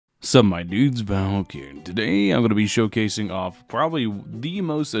Sup my dudes, Valk here, and today I'm going to be showcasing off probably the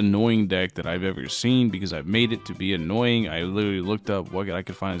most annoying deck that I've ever seen because I've made it to be annoying. I literally looked up what I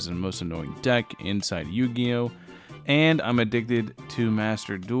could find as the most annoying deck inside Yu-Gi-Oh! And I'm addicted to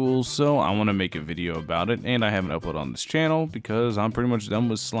Master Duel, so I want to make a video about it, and I haven't uploaded on this channel because I'm pretty much done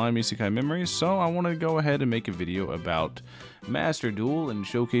with Slime Isekai Memories, so I want to go ahead and make a video about Master Duel and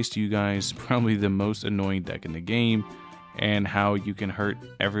showcase to you guys probably the most annoying deck in the game and how you can hurt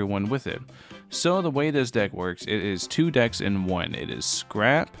everyone with it. So the way this deck works, it is two decks in one. It is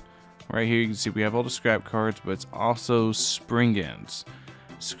Scrap. Right here you can see we have all the Scrap cards, but it's also Spring Ends.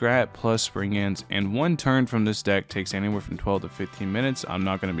 Scrap plus Spring Ends, and one turn from this deck takes anywhere from 12 to 15 minutes. I'm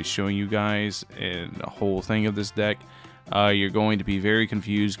not going to be showing you guys the whole thing of this deck. You're going to be very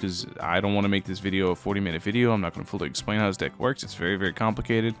confused because I don't want to make this video a 40-minute video. I'm not going to fully explain how this deck works. It's very, very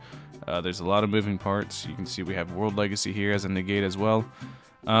complicated. There's a lot of moving parts. You can see we have World Legacy here as a negate as well.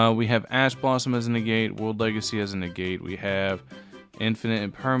 We have Ash Blossom as a negate, World Legacy as a negate. We have Infinite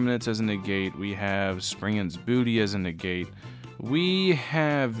Impermanence as a negate. We have Spring End's Booty as a negate. We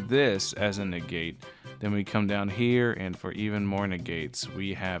have this as a negate. Then we come down here, and for even more negates,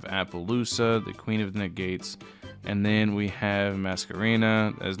 we have Appaloosa, the Queen of the Negates. And then we have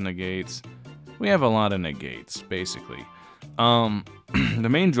Masquerena as negates. We have a lot of negates, basically. The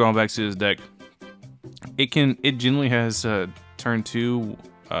main drawbacks to this deck, it generally has turn 2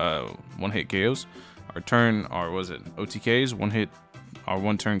 one-hit KOs, or was it OTKs,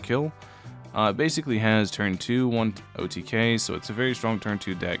 one turn kill. It basically has turn 2 1 OTK, so it's a very strong turn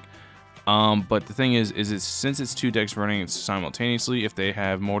 2 deck. But the thing is since it's two decks running simultaneously, if they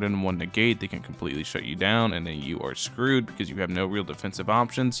have more than one negate, they can completely shut you down, and then you are screwed because you have no real defensive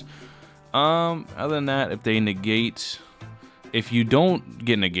options. Other than that, if you don't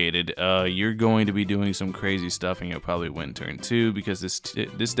get negated, you're going to be doing some crazy stuff, and you'll probably win turn 2 because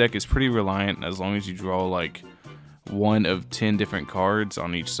this deck is pretty reliant. As long as you draw like one of 10 different cards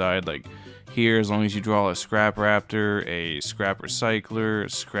on each side, like here, as long as you draw a Scrap Raptor, a Scrap Recycler, a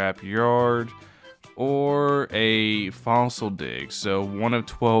Scrap Yard, or a Fossil Dig. So one of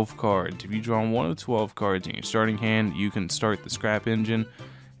 12 cards. If you draw one of 12 cards in your starting hand, you can start the Scrap Engine.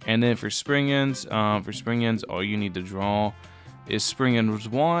 And then for Spring Ends, all you need to draw is Spring End's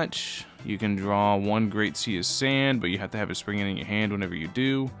Watch. You can draw one Great Sea of Sand, but you have to have a Spring End in your hand whenever you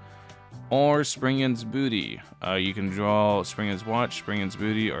do. Or Spring End's Booty. You can draw Spring End's Watch, Spring End's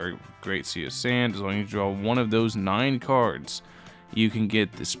Booty, or Great Sea of Sand. As long as you draw one of those 9 cards, you can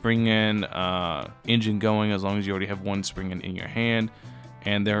get the Spring End engine going, as long as you already have one Spring End in your hand.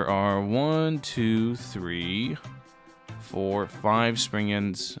 And there are 1, 2, 3, 4, 5 Spring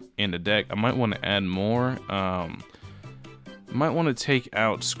Ends in the deck. I might want to add more. Might want to take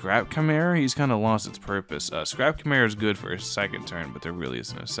out Scrap Chimera. He's kind of lost its purpose. Scrap Chimera is good for a second turn, but there really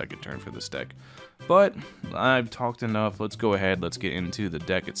isn't a second turn for this deck. But I've talked enough. Let's go ahead. Let's get into the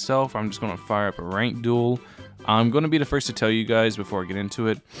deck itself. I'm just going to fire up a ranked duel. I'm going to be the first to tell you guys before I get into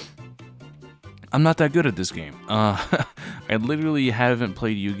it, I'm not that good at this game. I literally haven't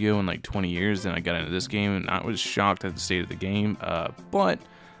played Yu-Gi-Oh! In like 20 years, then I got into this game, and I was shocked at the state of the game. But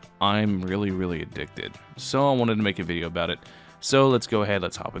I'm really, really addicted. So I wanted to make a video about it. So let's go ahead,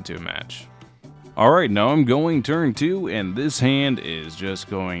 let's hop into a match. Alright, now I'm going turn 2, and this hand is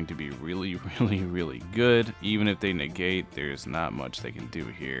just going to be really, really, really good. Even if they negate, there's not much they can do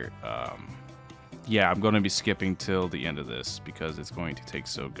here. Yeah, I'm going to be skipping till the end of this because it's going to take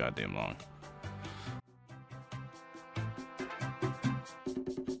so goddamn long.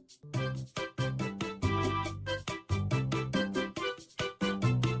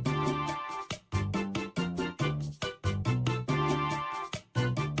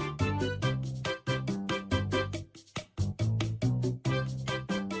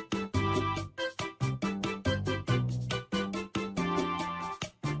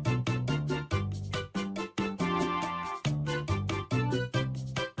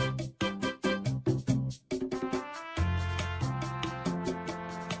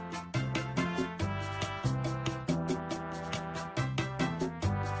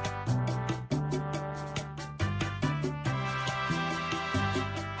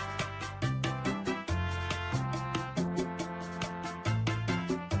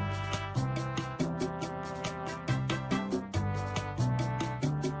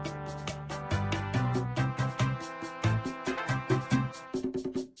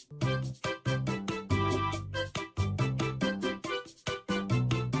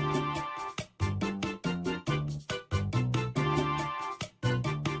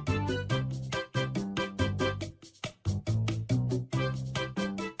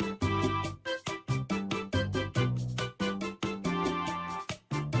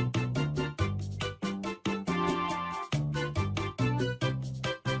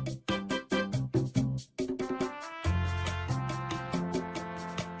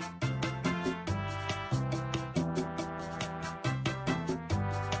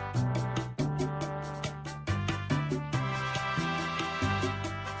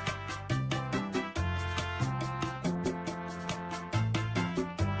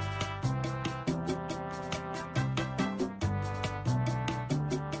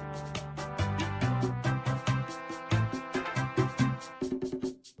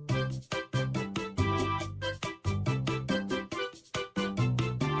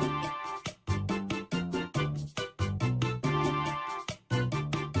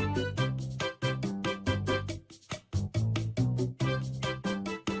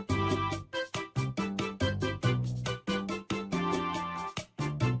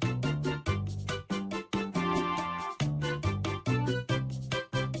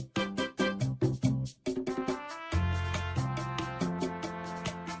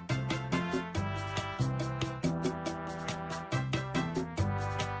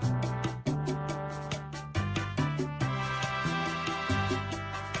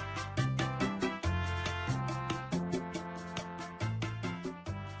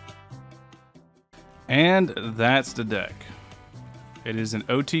 And that's the deck. It is an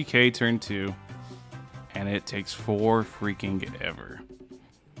OTK turn 2, and it takes 4 freaking ever.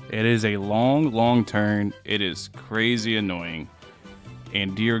 It is a long turn. It is crazy annoying.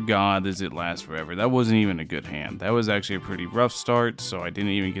 And dear God, does it last forever. That wasn't even a good hand. That was actually a pretty rough start, so I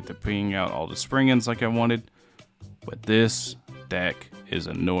didn't even get to ping out all the spring-ins like I wanted. But this deck is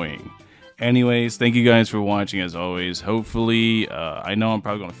annoying. Anyways, thank you guys for watching as always. Hopefully, I know I'm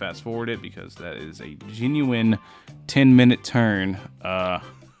probably going to fast forward it because that is a genuine 10-minute turn.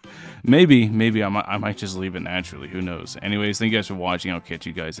 Maybe I might just leave it naturally. Who knows? Anyways, thank you guys for watching. I'll catch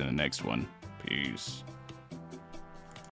you guys in the next one. Peace.